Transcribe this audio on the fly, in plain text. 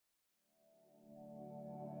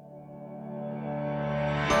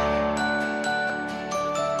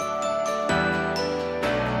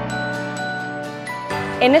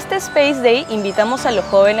En este Space Day invitamos a los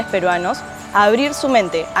jóvenes peruanos a abrir su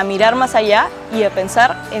mente, a mirar más allá y a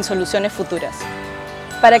pensar en soluciones futuras.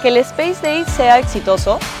 Para que el Space Day sea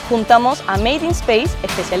exitoso, juntamos a Made in Space,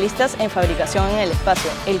 especialistas en fabricación en el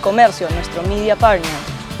espacio, el comercio, nuestro media partner,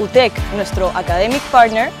 UTEC, nuestro academic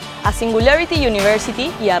partner, a Singularity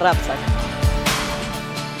University y a Rapsac.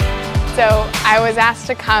 So I was asked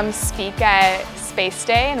to come speak at Space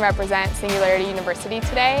Day and represent Singularity University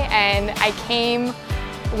today, and I came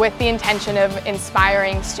with the intention of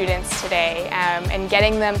inspiring students today and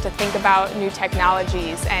getting them to think about new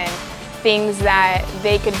technologies and things that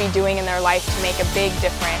they could be doing in their life to make a big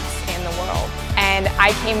difference in the world. And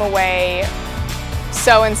I came away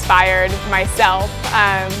so inspired myself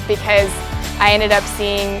because I ended up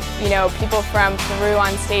seeing, people from Peru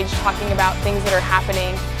on stage talking about things that are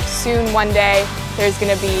happening. Soon, one day, there's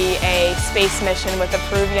going to be a space mission with a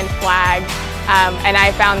Peruvian flag, and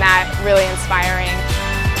I found that really inspiring.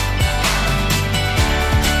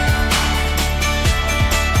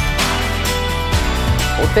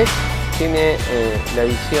 UTEC tiene la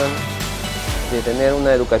visión de tener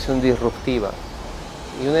una educación disruptiva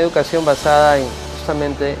y una educación basada en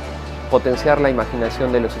justamente potenciar la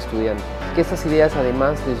imaginación de los estudiantes. Que estas ideas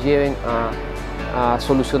además les lleven a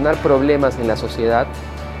solucionar problemas en la sociedad,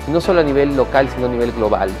 no solo a nivel local, sino a nivel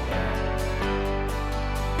global.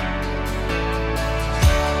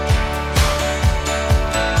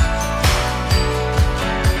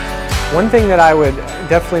 One thing that I would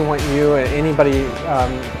definitely want you and anybody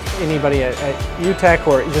at UTEC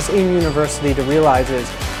or just in university to realize is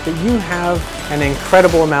that you have an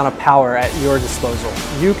incredible amount of power at your disposal.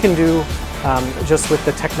 You can do, just with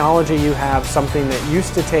the technology you have, something that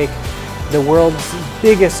used to take the world's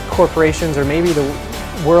biggest corporations or maybe the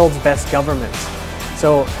world's best governments.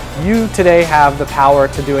 So you today have the power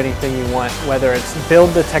to do anything you want, whether it's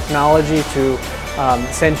build the technology to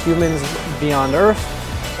send humans beyond Earth,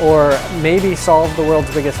 or maybe solve the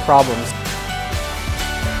world's biggest problems.